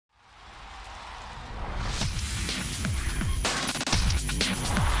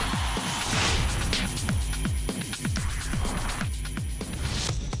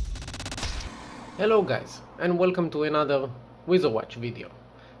Hello guys, and welcome to another Wizard Watch video.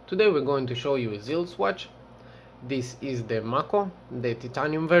 Today we're going to show you a Zelos watch. This is the Mako, the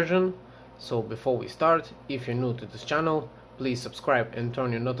titanium version. So before we start, if you're new to this channel, please subscribe and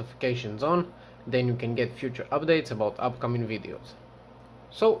turn your notifications on, then you can get future updates about upcoming videos.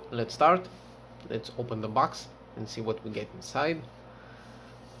 So let's start. Let's open the box and see what we get inside.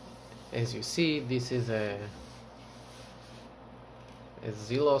 As you see, this is a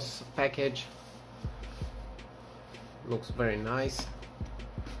Zelos package. Looks very nice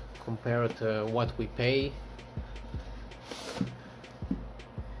compared to what we pay.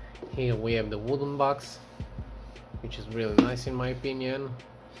 Here we have the wooden box, which is really nice in my opinion.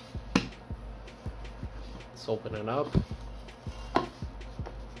 Let's open it up.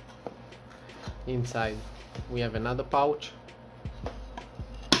 Inside we have another pouch.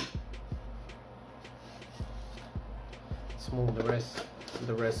 Let's move the rest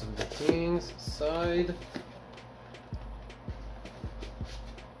of the things aside.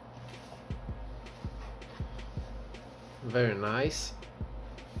 Very nice,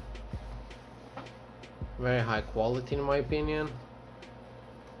 very high quality in my opinion.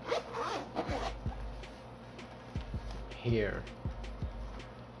 Here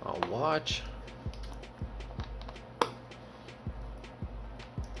our watch.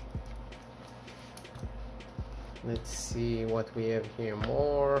 Let's see what we have here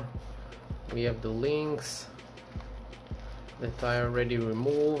more. We have the links that I already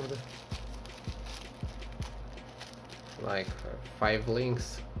removed, like 5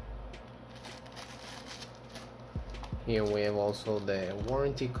 links. Here we have also the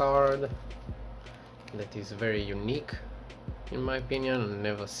warranty card that is very unique in my opinion. I've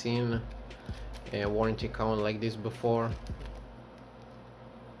never seen a warranty card like this before.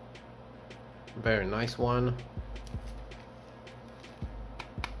 Very nice one.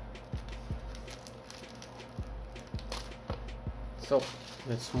 So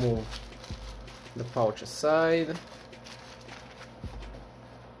let's move the pouch aside.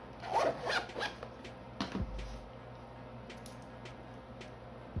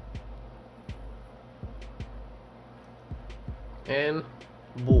 And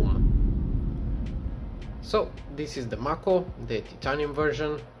boom. So this is the Mako, the titanium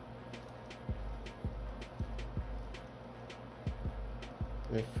version.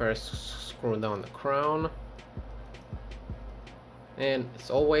 We first screw down the crown, and as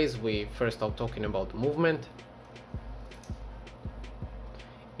always we first are talking about movement.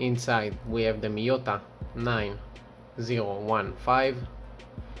 Inside we have the Miyota 9015.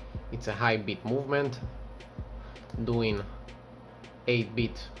 It's a high beat movement doing 8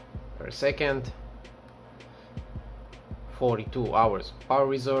 beats per second, 42 hours power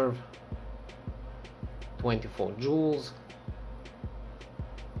reserve, 24 joules,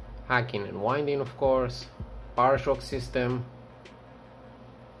 hacking and winding of course, power shock system.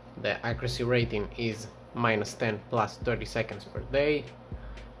 The accuracy rating is -10 plus 30 seconds per day,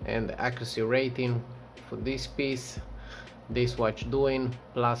 and the accuracy rating for this piece, this watch doing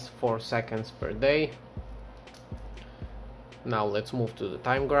 +4 seconds per day. Now let's move to the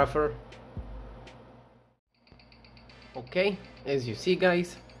time grapher. Okay, as you see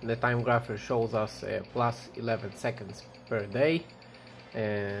guys, the time grapher shows us +11 seconds per day.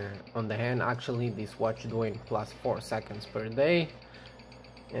 On the hand, actually this watch doing +4 seconds per day.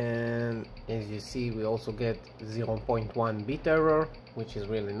 And as you see, we also get 0.1 beat error, which is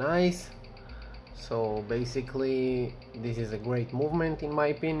really nice. So basically this is a great movement in my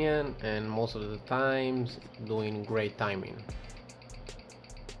opinion, and most of the times doing great timing.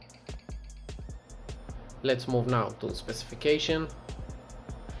 Let's move now to specification.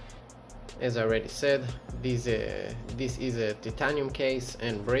 As I already said, this is a titanium case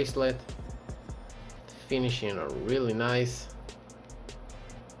and bracelet. Finishing are really nice.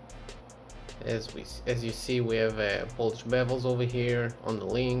 As you see, we have polished bevels over here on the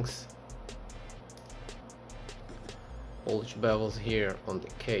links. Polished bevels here on the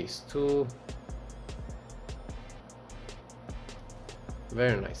case too.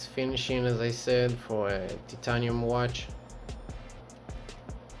 Very nice finishing, as I said, for a titanium watch.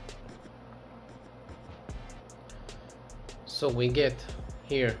 So we get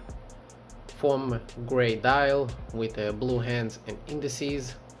here foam gray dial with blue hands and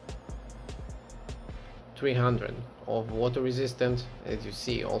indices, 300 of water resistance, as you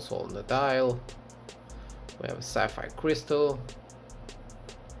see also on the dial. We have a sapphire crystal,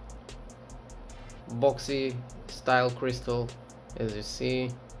 boxy style crystal, as you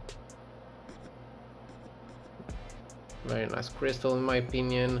see. Very nice crystal in my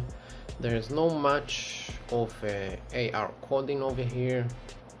opinion. There is no much of AR coding over here.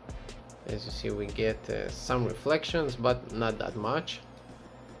 As you see, we get some reflections, but not that much.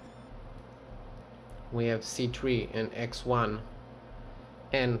 We have C3 and X1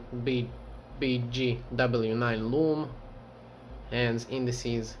 and BGW9 loom, hands,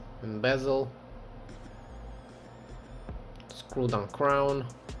 indices and bezel, screw down crown,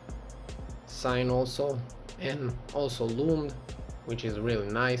 sign also, and also loomed, which is really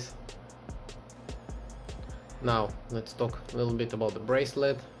nice. Now let's talk a little bit about the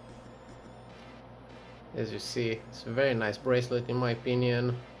bracelet. As you see, it's a very nice bracelet in my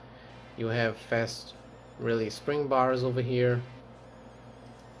opinion. You have fast release spring bars over here,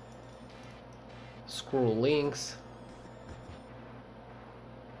 screw links,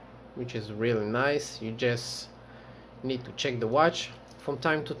 which is really nice. You just need to check the watch from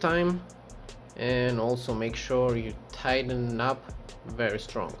time to time and also make sure you tighten up very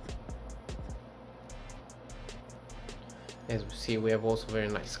strong. As we see, we have also very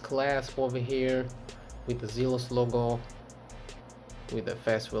nice clasp over here with the Zelos logo, with the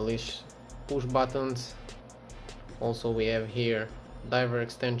fast release push buttons. Also we have here diver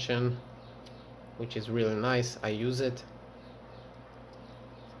extension, which is really nice. I use it.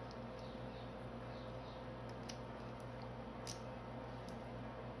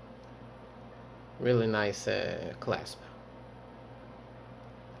 Really nice clasp.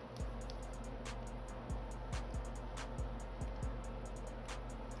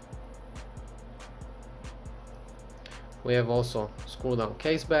 We have also screw down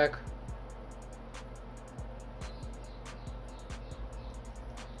case back.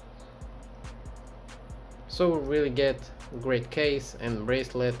 So we really get a great case and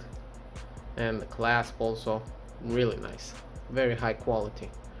bracelet, and the clasp also really nice. Very high quality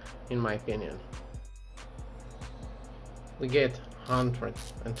in my opinion. We get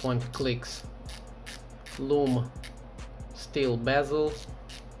 120 clicks loom steel bezel,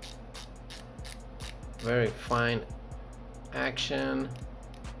 very fine action,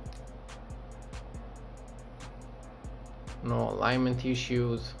 no alignment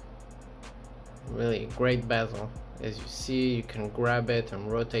issues, really great bezel. As you see, you can grab it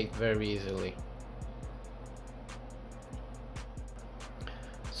and rotate very easily.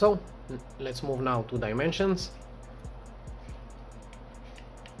 So let's move now to dimensions.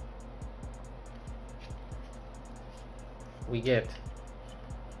 We get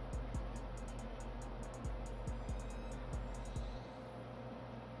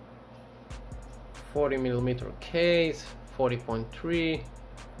 40mm case, 40.3,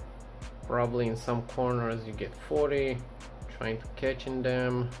 probably in some corners you get 40, trying to catch in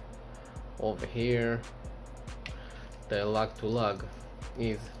them. Over here the lug to lug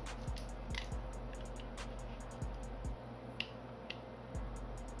is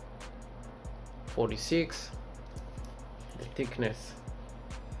 46, the thickness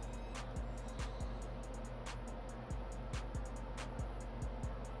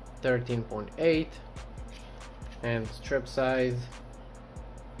 13.8, and strap size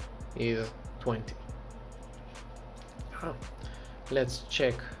is 20. Let's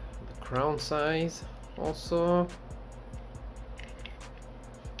check the crown size also.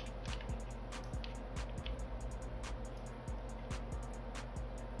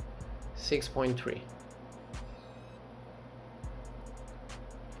 .3,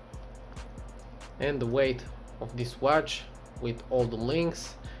 and the weight of this watch with all the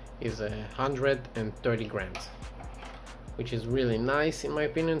links is 130 grams, which is really nice in my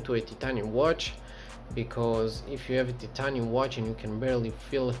opinion to a titanium watch, because if you have a titanium watch and you can barely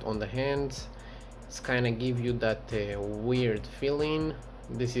feel it on the hands, it's kind of give you that weird feeling.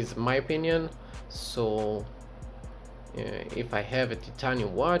 This is my opinion. So if I have a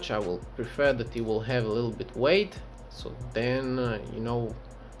titanium watch, I will prefer that it will have a little bit weight, so then you know,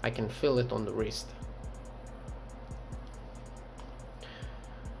 I can feel it on the wrist.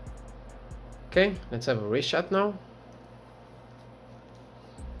 Okay, let's have a wrist shot now.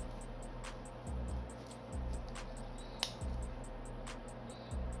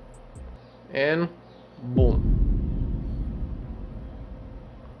 And boom.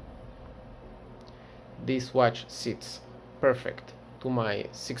 This watch sits perfect to my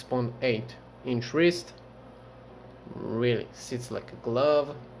 6.8 inch wrist. Really sits like a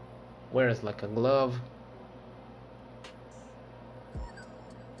glove, wears like a glove.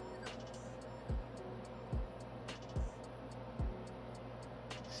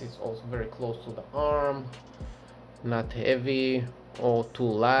 Sits also very close to the arm, not heavy or too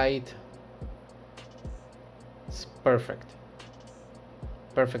light. It's perfect,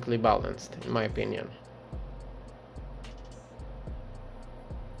 perfectly balanced in my opinion.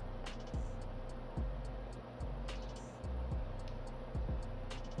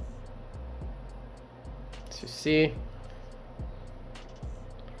 see,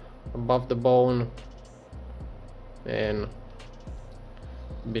 above the bone and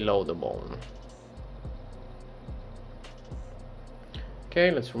below the bone.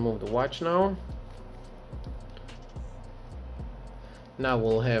 Okay, let's remove the watch now. Now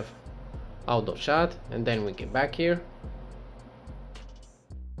we'll have outdoor shot, and then we get back here.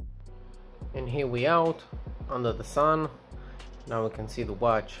 And here we out under the sun. Now we can see the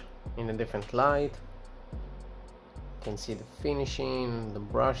watch in a different light. You can see the finishing, the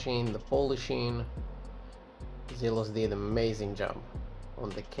brushing, the polishing. Zelos did an amazing job on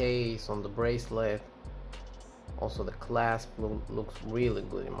the case, on the bracelet. Also the clasp looks really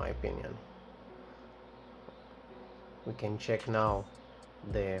good in my opinion. We can check now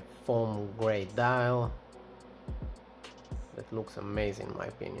the foam gray dial. That looks amazing in my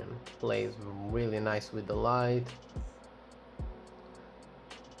opinion. Plays really nice with the light.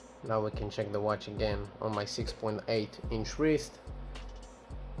 Now we can check the watch again on my 6.8 inch wrist.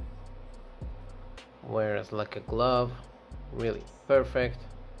 Wears like a glove, really perfect.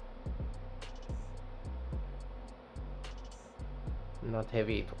 Not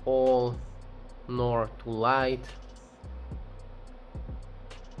heavy at all, nor too light.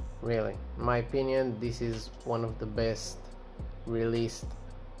 Really, in my opinion, this is one of the best released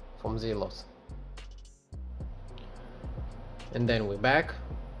from Zelos. And then we're back.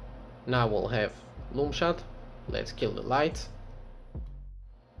 Now we'll have loom shot. Let's kill the lights.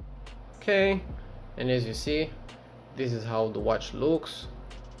 Okay, and as you see, this is how the watch looks.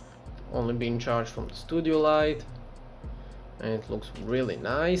 Only being charged from the studio light, and it looks really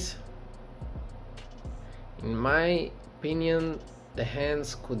nice. In my opinion, the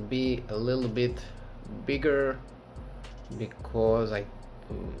hands could be a little bit bigger because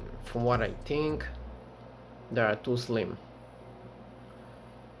from what I think, they are too slim.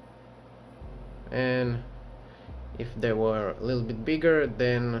 And if they were a little bit bigger,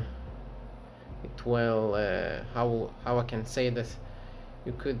 then it will how I can say this,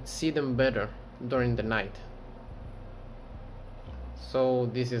 you could see them better during the night. So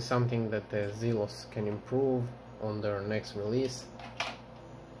this is something that Zelos can improve on their next release.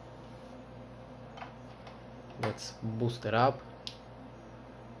 Let's boost it up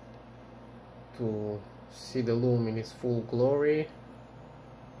to see the loom in its full glory.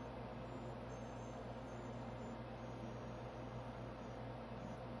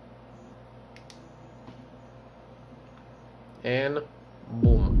 And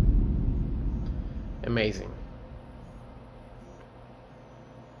boom, amazing.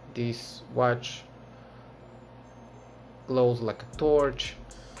 This watch glows like a torch.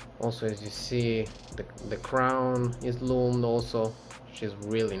 Also, as you see, the crown is loomed also, which is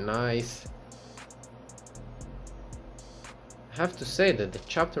really nice. I have to say that the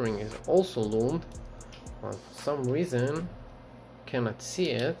chaptering is also loomed, but for some reason cannot see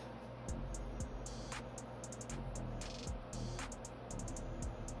it.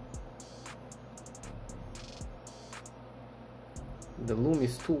 The loom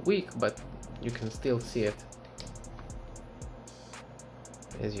is too weak, but you can still see it.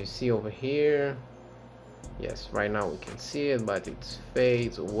 As you see over here, yes, right now we can see it, but it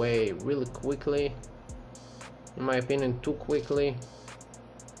fades away really quickly. In my opinion, too quickly.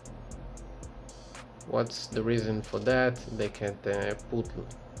 What's the reason for that? They can put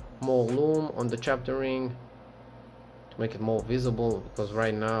more loom on the chaptering to make it more visible, because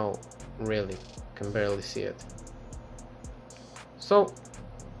right now, really, can barely see it. So,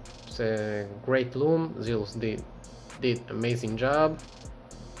 it's a great loom. Zelos did amazing job.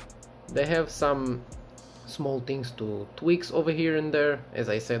 They have some small things to tweaks over here and there, as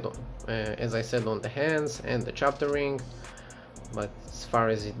I said on the hands and the chaptering, but as far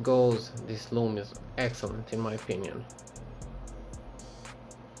as it goes, this loom is excellent in my opinion.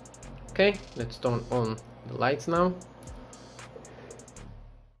 Okay, let's turn on the lights now.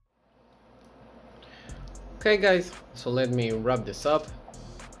 Okay guys, so let me wrap this up.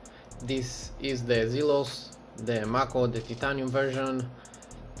 This is the Zelos, the Mako, the titanium version.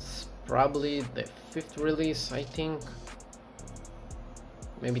 It's probably the 5th release, I think.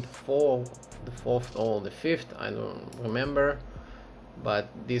 Maybe the 4th or the 5th, I don't remember. But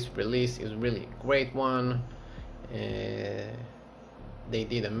this release is really a great one. They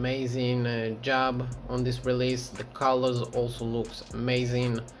did amazing job on this release. The colors also looks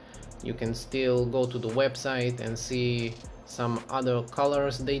amazing. You can still go to the website and see some other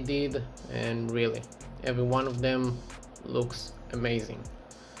colors they did, and really every one of them looks amazing.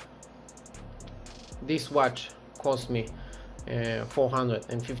 This watch cost me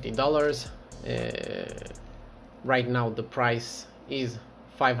 $450. Right now the price is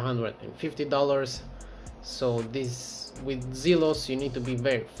 $550. So this, with Zelos, you need to be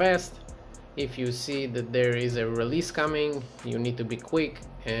very fast. If you see that there is a release coming, you need to be quick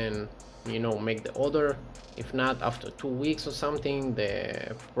and, you know, make the order. If not, after 2 weeks or something,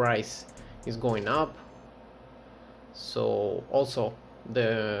 the price is going up. So also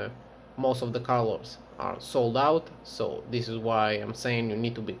most of the colors are sold out, so this is why I'm saying you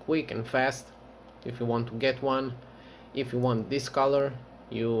need to be quick and fast if you want to get one. If you want this color,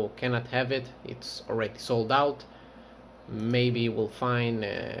 you cannot have it, it's already sold out. Maybe you will find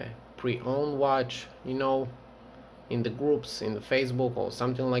a pre-owned watch, you know, in the groups in the Facebook or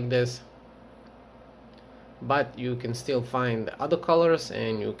something like this, but you can still find the other colors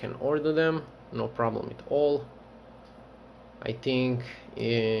and you can order them, no problem at all. I think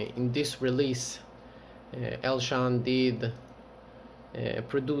in this release Elshan did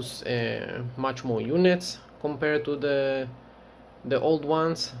produce much more units compared to the old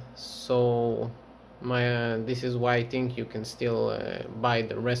ones, so this is why I think you can still buy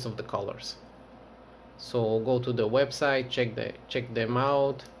the rest of the colors. So go to the website, check them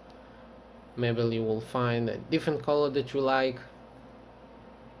out. Maybe you will find a different color that you like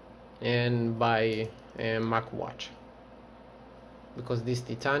and buy a Mako watch, because this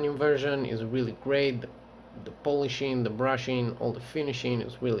titanium version is really great. The polishing, the brushing, all the finishing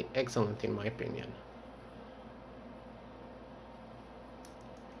is really excellent in my opinion.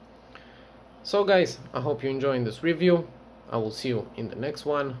 So guys, I hope you're enjoying this review. I will see you in the next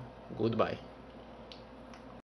one. Goodbye.